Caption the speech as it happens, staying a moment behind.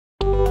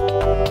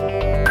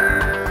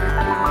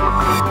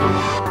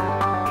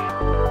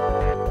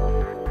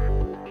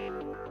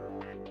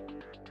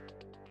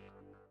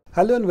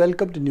Hello and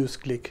welcome to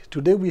Newsclick.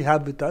 Today we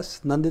have with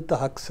us Nandita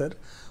Haksar,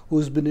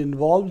 who's been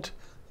involved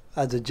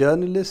as a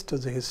journalist,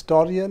 as a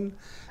historian,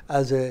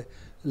 as a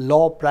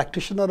law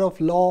practitioner of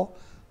law,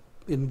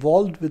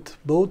 involved with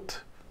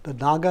both the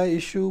Naga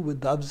issue, with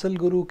the Afzal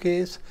Guru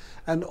case,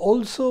 and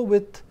also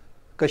with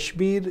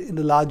Kashmir in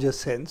a larger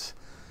sense,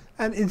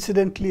 and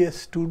incidentally a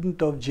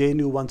student of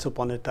JNU once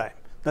upon a time.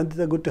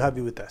 Nandita, good to have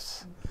you with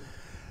us.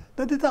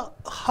 Nandita,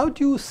 how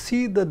do you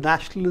see the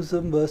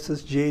nationalism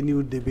versus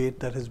JNU debate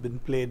that has been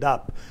played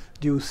up?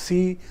 Do you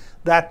see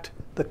that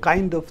the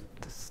kind of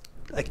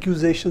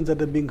accusations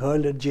that are being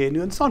hurled at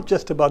JNU, and it's not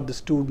just about the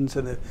students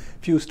and a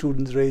few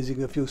students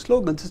raising a few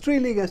slogans, it's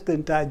really against the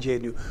entire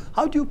JNU.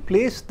 How do you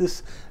place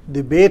this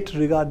debate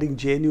regarding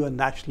JNU and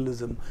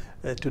nationalism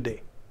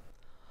today?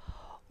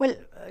 Well,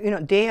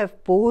 they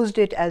have posed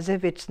it as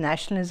if it's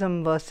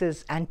nationalism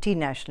versus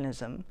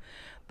anti-nationalism.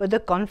 But the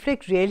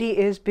conflict really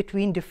is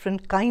between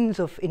different kinds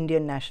of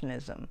Indian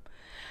nationalism.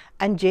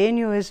 And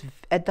JNU is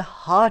at the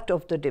heart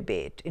of the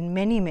debate in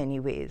many, many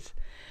ways.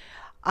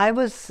 I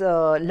was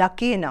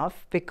lucky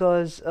enough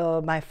because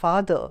my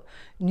father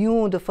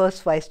knew the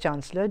first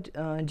Vice-Chancellor,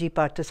 G.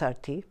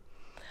 Parthasarathi.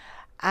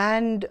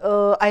 And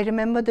I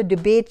remember the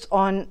debates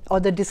on, or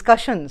the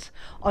discussions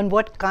on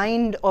what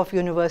kind of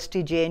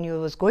university JNU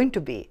was going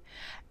to be.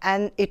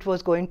 And it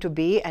was going to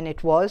be, and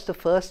it was, the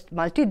first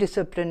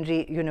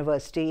multidisciplinary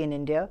university in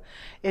India.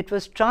 It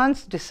was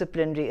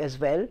transdisciplinary as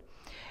well.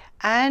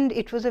 And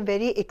it was a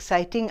very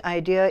exciting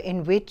idea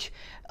in which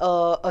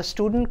a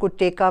student could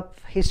take up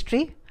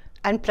history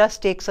and plus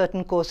take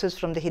certain courses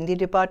from the Hindi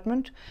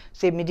department,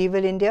 say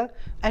medieval India,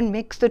 and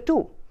mix the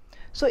two.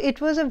 So it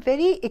was a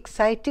very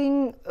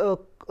exciting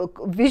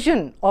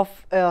vision of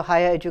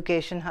higher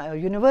education, higher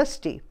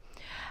university.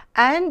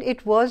 And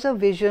it was a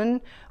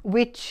vision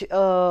which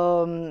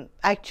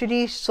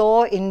actually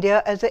saw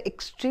India as an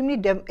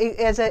extremely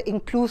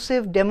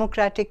inclusive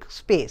democratic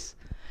space.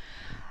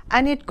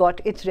 And it got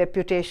its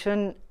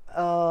reputation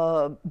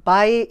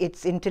by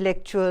its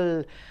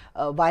intellectual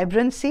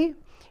vibrancy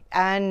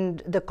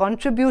and the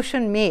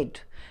contribution made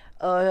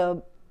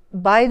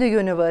by the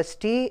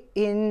university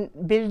in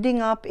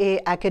building up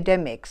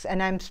academics,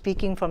 and I'm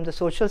speaking from the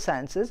social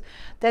sciences,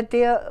 that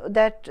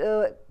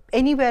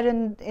anywhere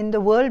in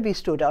the world we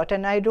stood out.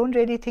 And I don't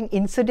really think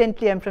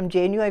incidentally I'm from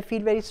JNU. I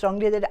feel very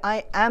strongly that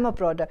I am a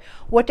product.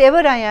 Whatever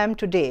I am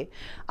today,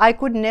 I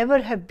could never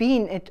have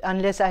been it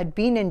unless I had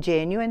been in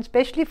JNU, and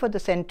especially for the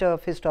Center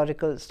of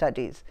Historical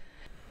Studies.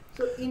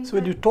 So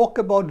when you talk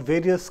about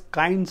various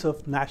kinds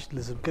of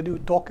nationalism, can you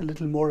talk a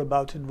little more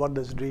about it? What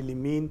does it really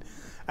mean?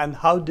 And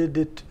how did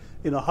it,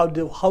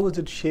 how was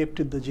it shaped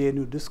in the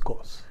JNU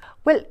discourse?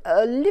 Well,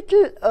 a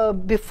little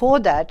before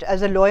that,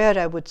 as a lawyer,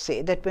 I would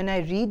say that when I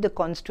read the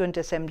Constituent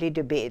Assembly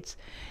debates,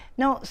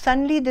 now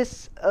suddenly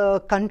this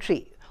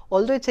country,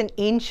 although it's an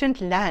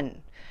ancient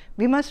land,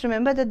 we must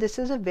remember that this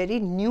is a very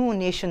new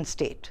nation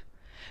state.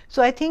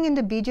 So I think in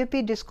the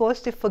BJP discourse,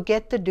 they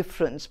forget the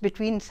difference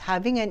between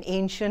having an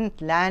ancient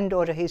land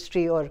or a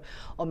history or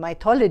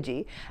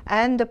mythology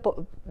and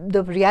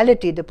the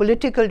reality, the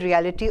political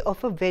reality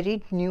of a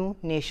very new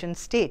nation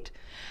state.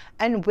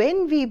 And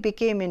when we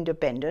became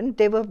independent,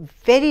 there were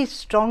very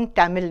strong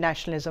Tamil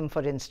nationalism,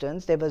 for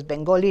instance. There was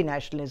Bengali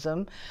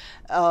nationalism.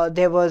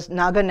 There was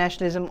Naga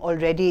nationalism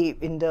already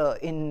in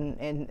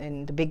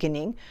the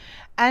beginning,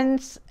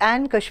 and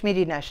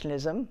Kashmiri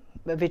nationalism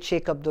with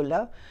Sheikh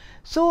Abdullah.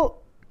 So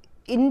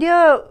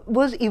India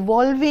was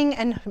evolving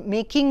and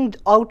making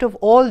out of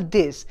all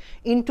this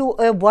into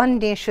a one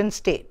nation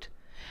state.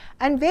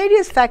 And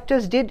various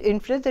factors did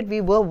influence that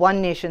we were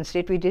one nation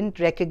state. We didn't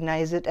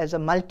recognize it as a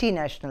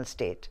multinational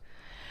state.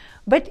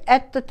 But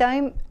at the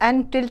time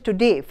until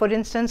today, for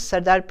instance,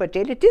 Sardar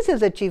Patel, it is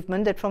his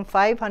achievement that from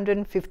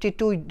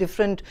 552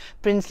 different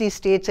princely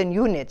states and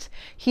units,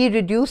 he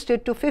reduced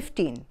it to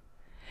 15.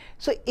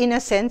 So in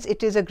a sense,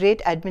 it is a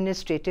great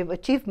administrative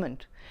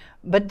achievement.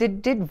 But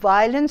it did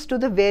violence to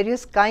the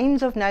various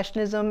kinds of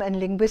nationalism and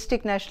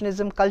linguistic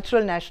nationalism,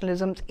 cultural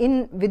nationalisms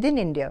within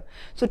India.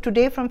 So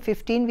today from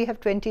 15, we have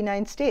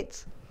 29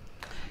 states.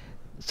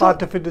 So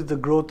part of it is the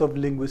growth of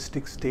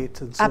linguistic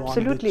states and so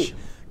absolutely. On, which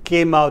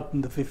came out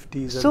in the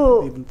 50s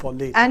and even for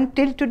later. And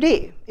till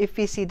today, if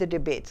we see the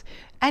debates.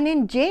 And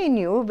in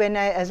JNU,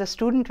 as a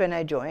student when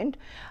I joined,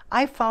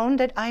 I found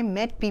that I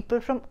met people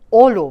from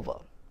all over.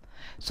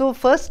 So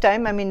first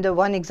time, I mean, the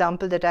one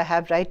example that I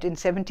have, right, in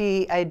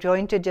 70, I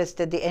joined it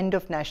just at the end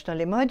of national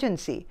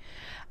emergency.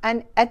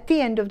 And at the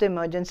end of the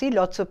emergency,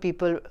 lots of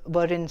people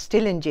were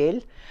still in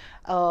jail.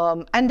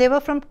 And they were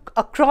from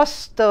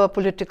across the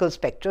political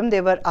spectrum.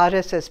 There were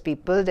RSS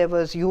people, there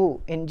was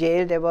you in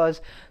jail, there was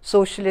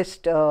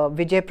socialist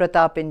Vijay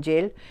Pratap in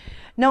jail.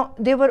 Now,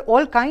 there were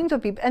all kinds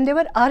of people, and there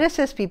were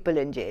RSS people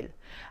in jail.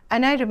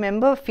 And I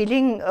remember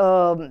feeling,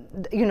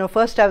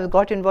 first I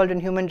got involved in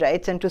human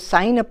rights, and to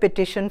sign a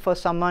petition for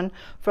someone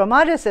from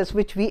RSS,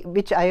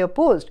 which I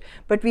opposed.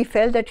 But we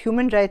felt that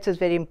human rights is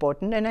very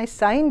important, and I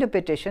signed a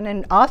petition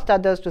and asked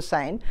others to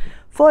sign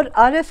for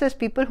RSS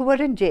people who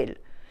were in jail.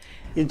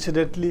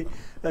 Incidentally,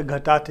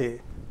 Dr.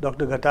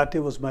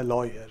 Ghatate was my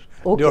lawyer.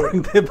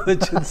 during the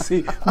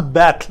emergency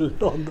battle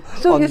on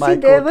So on you my see,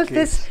 there court was case.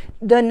 this,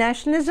 the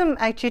nationalism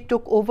actually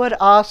took over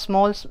our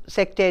small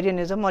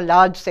sectarianism or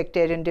large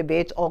sectarian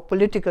debates or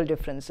political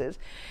differences.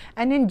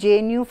 And in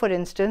JNU, for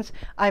instance,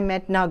 I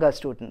met Naga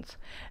students.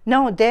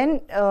 Now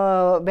then,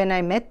 when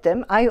I met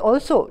them, I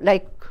also,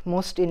 like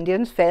most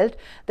Indians, felt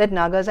that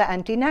Nagas are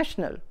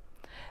anti-national.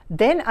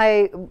 Then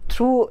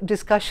through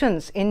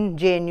discussions in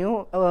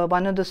JNU,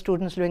 one of the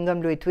students,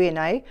 Lingam Luitwi,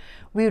 and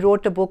we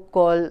wrote a book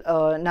called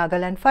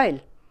Nagaland File.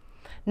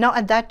 Now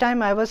at that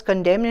time I was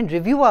condemned in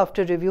review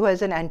after review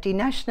as an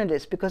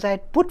anti-nationalist because I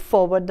had put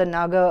forward the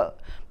Naga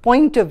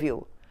point of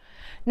view.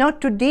 Now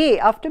today,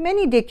 after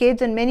many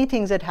decades and many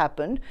things that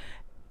happened,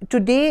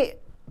 today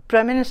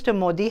Prime Minister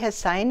Modi has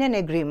signed an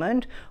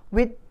agreement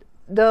with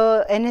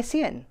the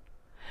NSCN.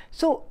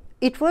 So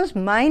it was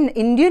my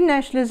Indian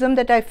nationalism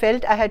that I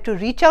felt I had to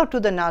reach out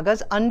to the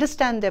Nagas,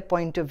 understand their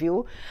point of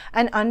view,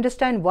 and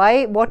understand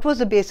what was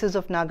the basis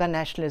of Naga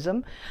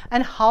nationalism,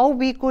 and how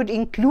we could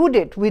include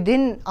it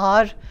within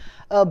our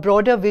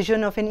broader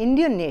vision of an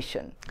Indian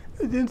nation.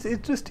 It's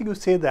interesting you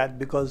say that,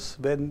 because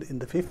when in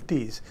the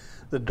 50s,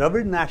 the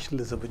Dravid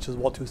nationalism, which is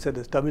what you said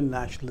as Tamil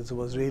nationalism,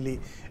 was really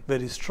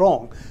very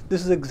strong.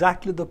 This is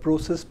exactly the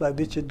process by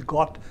which it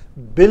got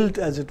built,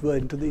 as it were,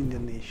 into the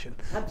Indian nation.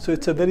 Absolutely. So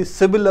it's a very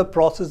similar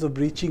process of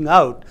reaching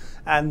out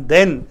and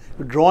then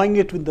drawing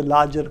it with the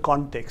larger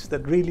context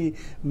that really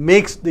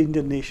makes the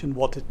Indian nation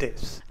what it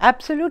is.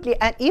 Absolutely.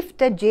 And if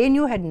the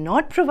JNU had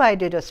not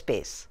provided a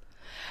space,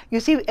 you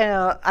see,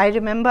 I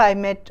remember I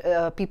met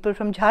people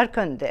from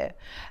Jharkhand there,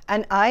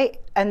 and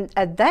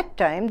at that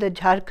time the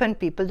Jharkhand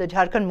people, the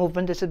Jharkhand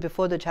movement, this is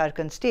before the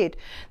Jharkhand state,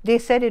 they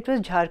said it was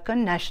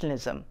Jharkhand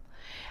nationalism,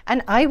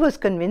 and I was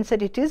convinced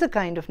that it is a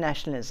kind of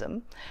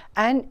nationalism.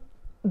 And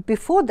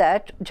before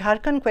that,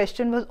 Jharkhand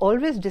question was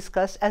always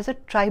discussed as a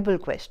tribal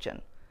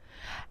question.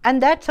 And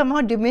that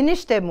somehow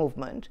diminished their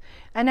movement.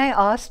 And I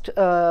asked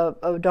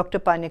Dr.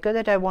 Panikar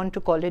that I want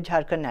to call it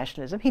Jharkhand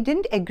nationalism. He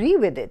didn't agree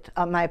with it,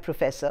 my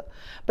professor.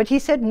 But he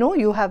said, no,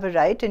 you have a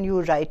right and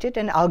you write it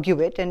and argue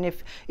it, and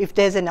if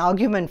there's an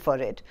argument for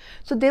it.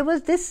 So there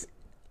was this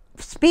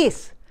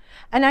space.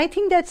 And I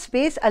think that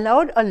space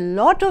allowed a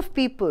lot of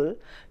people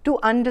to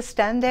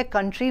understand their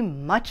country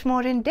much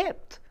more in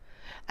depth.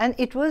 And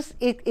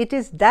it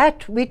is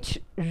that which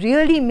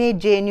really made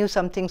JNU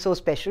something so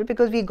special,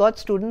 because we got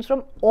students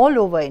from all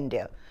over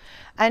India.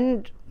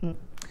 And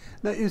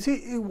now you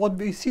see, what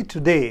we see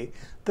today,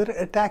 there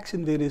are attacks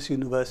in various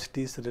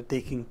universities that are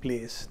taking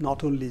place,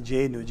 not only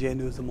JNU.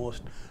 JNU is the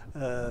most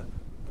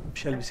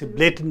shall we say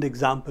blatant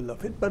example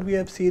of it, but we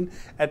have seen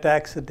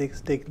attacks that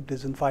taken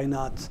place in fine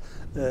arts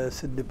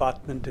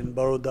department in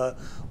Baroda.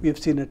 We have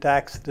seen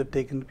attacks that have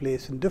taken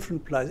place in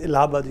different places,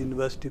 Allahabad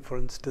University for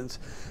instance.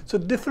 So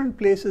different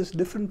places,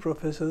 different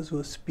professors who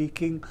are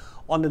speaking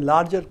on a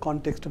larger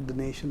context of the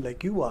nation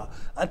like you are,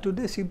 and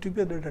today seem to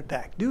be under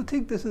attack. Do you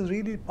think this is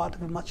really part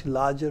of a much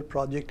larger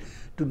project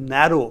to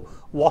narrow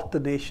what the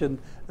nation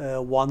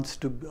wants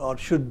to or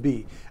should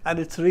be, and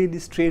it's really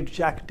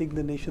straitjacketing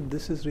the nation?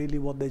 This is really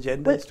what the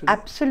agenda is today?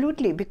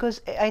 Absolutely,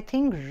 because I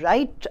think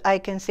I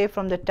can say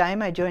from the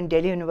time I joined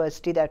Delhi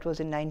University, that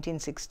was in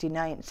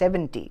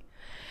 1969-70,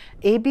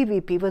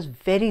 ABVP was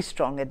very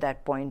strong at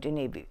that point in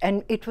AB,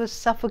 and it was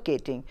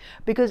suffocating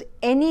because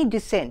any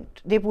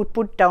dissent they would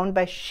put down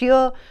by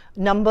sheer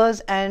numbers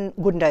and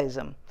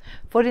Gundaism.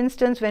 For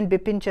instance, when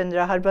Bipin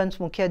Chandra, Harbans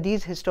Mukhya,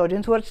 these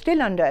historians who are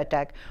still under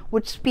attack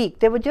would speak,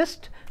 there were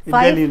just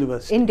five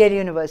in Delhi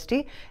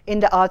University, in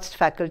the arts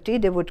faculty.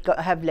 They would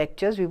have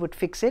lectures, we would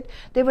fix it.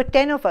 There were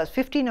 10 of us,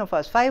 15 of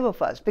us, 5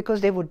 of us,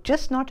 because they would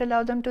just not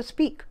allow them to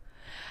speak.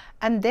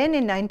 And then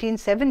in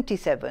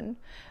 1977,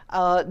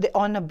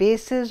 on a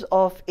basis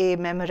of a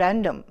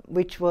memorandum,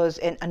 which was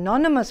an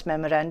anonymous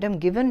memorandum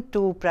given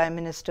to Prime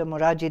Minister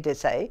Morarji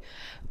Desai,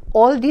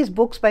 all these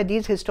books by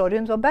these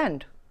historians were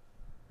banned.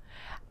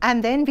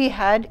 And then we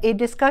had a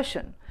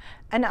discussion.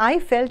 And I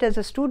felt as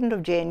a student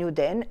of JNU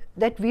then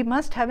that we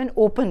must have an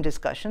open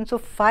discussion. So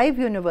 5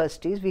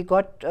 universities, we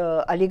got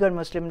Aligarh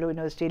Muslim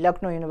University,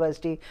 Lucknow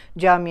University,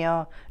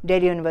 Jamia,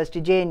 Delhi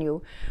University,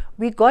 JNU.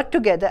 We got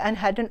together and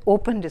had an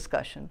open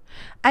discussion.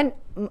 And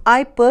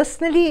I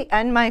personally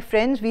and my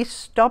friends, we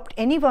stopped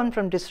anyone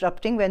from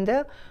disrupting when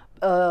the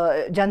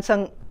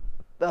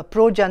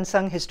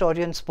pro-Jansangh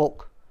historian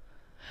spoke.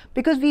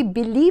 Because we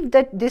believe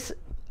that this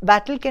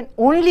battle can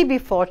only be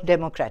fought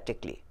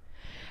democratically.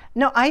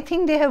 Now, I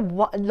think they have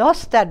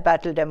lost that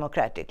battle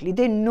democratically.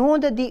 They know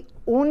that the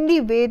only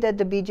way that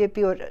the BJP,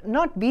 or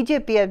not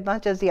BJP as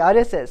much as the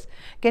RSS,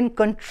 can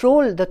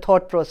control the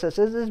thought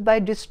processes is by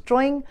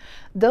destroying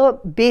the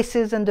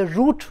basis and the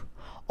root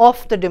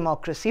of the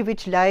democracy,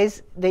 which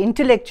lies, the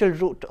intellectual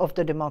root of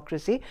the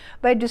democracy,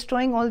 by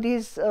destroying all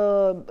these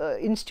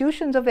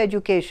institutions of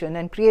education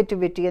and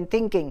creativity and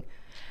thinking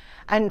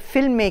and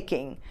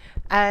filmmaking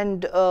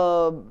and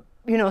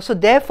you know, so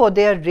therefore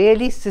they are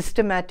really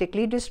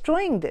systematically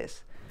destroying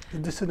this.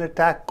 This is an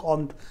attack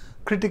on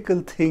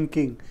critical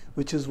thinking,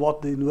 which is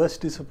what the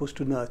university is supposed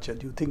to nurture?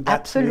 Do you think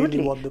that's Absolutely.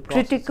 really what the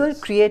process critical, is?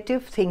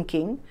 creative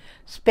thinking,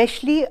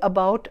 especially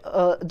about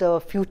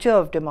the future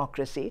of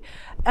democracy.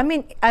 I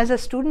mean, as a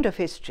student of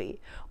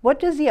history,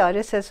 what is the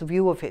RSS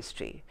view of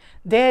history?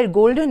 Their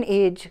golden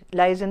age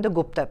lies in the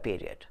Gupta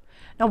period.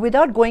 Now,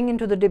 without going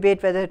into the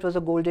debate whether it was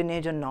a golden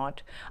age or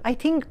not, I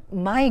think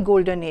my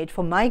golden age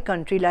for my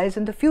country lies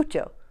in the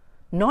future,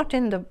 not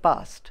in the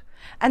past.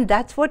 And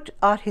that's what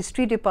our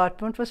history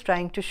department was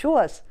trying to show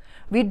us.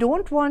 We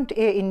don't want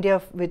a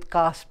India with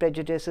caste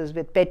prejudices,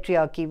 with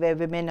patriarchy, where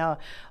women are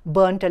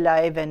burnt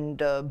alive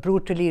and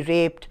brutally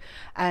raped,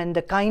 and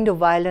the kind of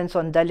violence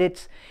on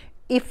Dalits.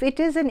 If it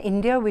is an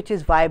India which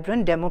is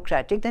vibrant,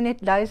 democratic, then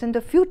it lies in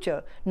the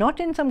future, not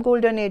in some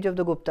golden age of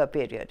the Gupta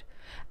period.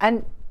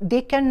 And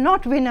they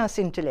cannot win us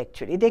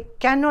intellectually. They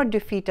cannot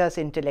defeat us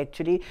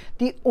intellectually.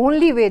 The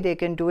only way they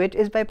can do it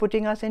is by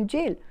putting us in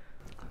jail.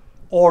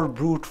 Or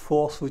brute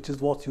force, which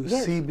is what you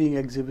Yes. see being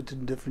exhibited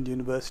in different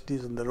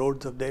universities on the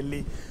roads of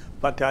Delhi,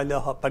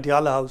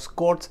 Patiala House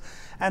courts,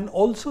 and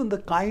also in the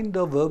kind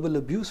of verbal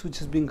abuse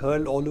which is being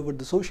hurled all over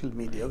the social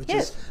media, which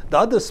Yes. is the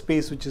other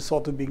space which is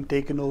sort of being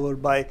taken over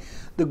by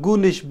the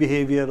goonish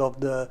behavior of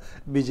the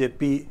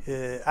BJP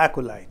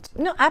acolytes.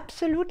 No,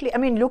 absolutely. I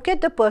mean, look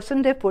at the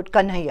person they put,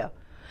 Kanhaiya.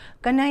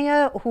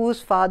 Kanhaiya,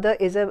 whose father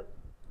is an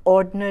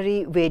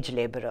ordinary wage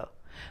laborer.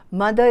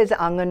 Mother is an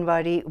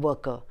Anganwadi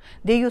worker.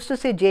 They used to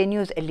say JNU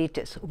is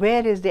elitist.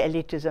 Where is the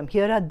elitism?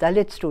 Here are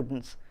Dalit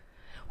students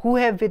who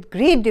have, with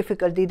great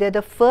difficulty, they're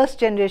the first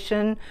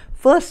generation,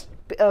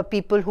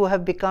 people who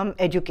have become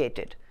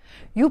educated.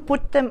 You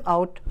put them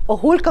out, a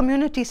whole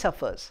community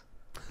suffers.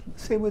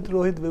 Same with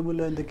Rohit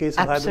Vemula in the case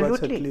of Hyderabad Absolutely.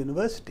 Central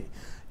University.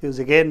 He was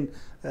again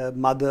a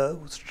mother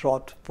who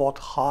fought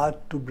hard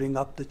to bring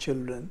up the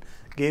children,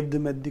 gave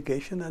them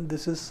education, and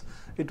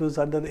it was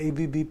under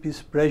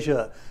AVVP's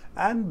pressure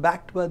and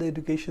backed by the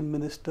education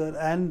minister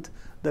and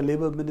the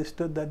labor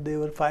minister that they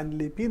were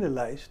finally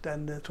penalized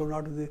and thrown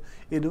out of the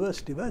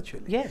university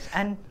virtually. Yes,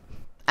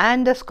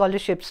 and the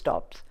scholarship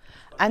stops.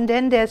 And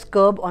then there's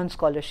curb on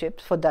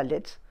scholarships for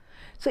Dalits.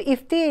 So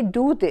if they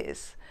do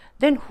this,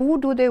 then who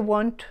do they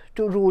want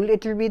to rule?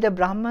 It will be the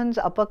Brahmins,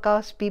 upper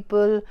caste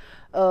people,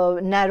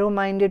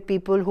 narrow-minded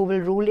people who will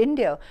rule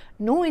India.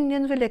 No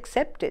Indians will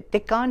accept it.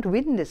 They can't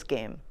win this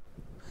game.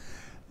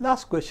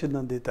 Last question,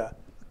 Nandita.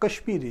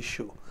 Kashmir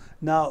issue.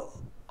 Now,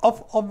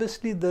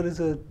 obviously there is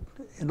an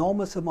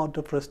enormous amount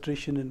of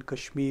frustration in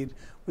Kashmir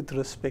with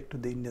respect to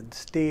the Indian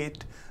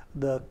state,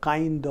 the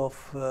kind of,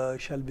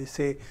 shall we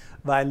say,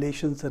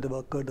 violations that have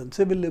occurred on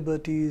civil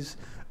liberties,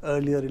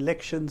 earlier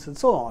elections and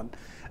so on.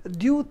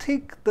 Do you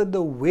think that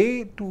the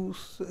way to,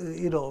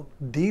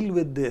 deal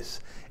with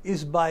this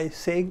is by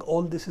saying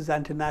all this is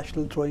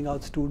anti-national, throwing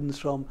out students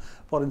from,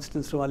 for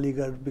instance, from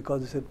Aligarh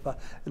because they said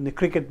in a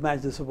cricket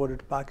match they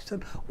supported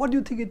Pakistan? What do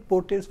you think it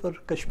portends for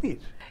Kashmir?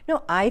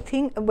 No, I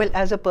think, well,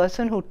 as a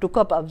person who took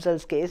up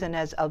Afzal's case and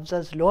as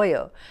Afzal's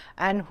lawyer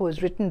and who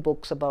has written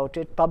books about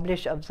it,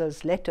 published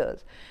Afzal's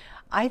letters,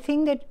 I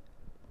think that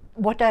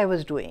what I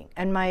was doing,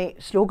 and my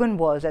slogan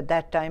was at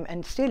that time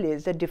and still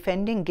is, that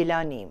defending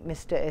Gilani,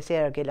 Mr.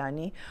 S.A.R.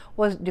 Gilani,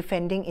 was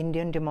defending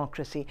Indian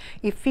democracy.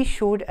 If we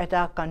showed that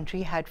our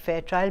country had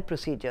fair trial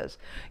procedures,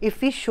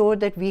 if we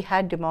showed that we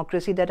had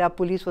democracy, that our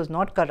police was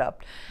not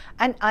corrupt,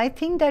 and I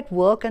think that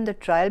work and the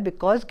trial,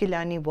 because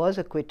Gilani was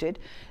acquitted,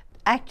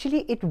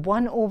 actually it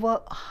won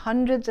over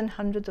hundreds and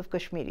hundreds of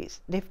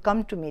Kashmiris. They've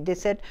come to me. They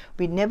said,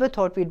 we never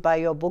thought we'd buy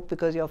your book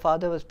because your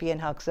father was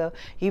P.N. Haksar.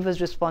 He was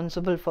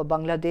responsible for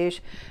Bangladesh.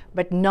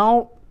 But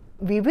now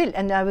we will.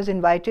 And I was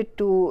invited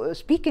to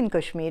speak in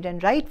Kashmir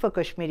and write for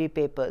Kashmiri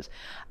papers.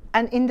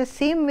 And in the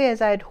same way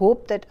as I had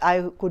hoped that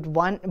I could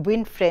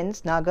win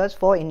friends, Nagas,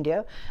 for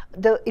India,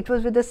 it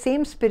was with the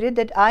same spirit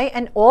that I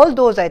and all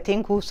those, I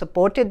think, who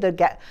supported the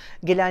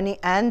Gilani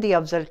and the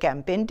Afzal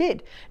campaign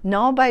did.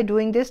 Now by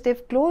doing this,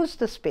 they've closed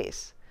the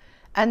space.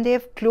 And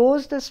they've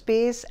closed the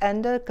space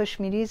and the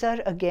Kashmiris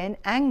are again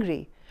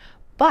angry.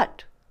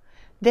 But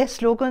their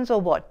slogans are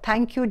what?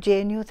 Thank you,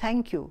 JNU,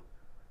 thank you.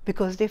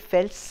 Because they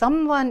felt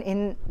someone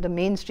in the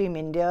mainstream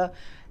India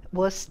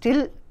was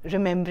still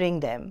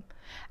remembering them.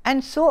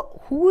 And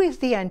so, who is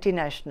the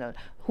anti-national?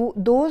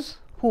 Those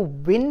who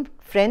win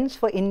friends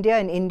for India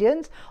and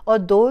Indians, or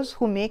those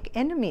who make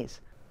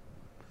enemies?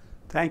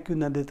 Thank you,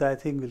 Nandita. I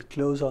think we'll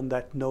close on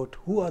that note.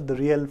 Who are the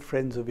real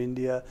friends of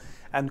India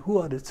and who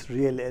are its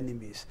real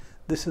enemies?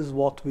 This is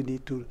what we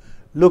need to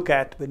look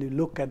at when you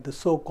look at the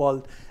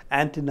so-called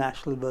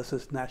anti-national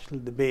versus national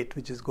debate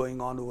which is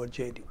going on over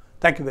JNU.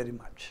 Thank you very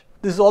much.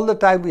 This is all the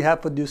time we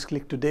have for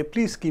Newsclick today.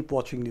 Please keep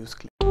watching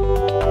Newsclick.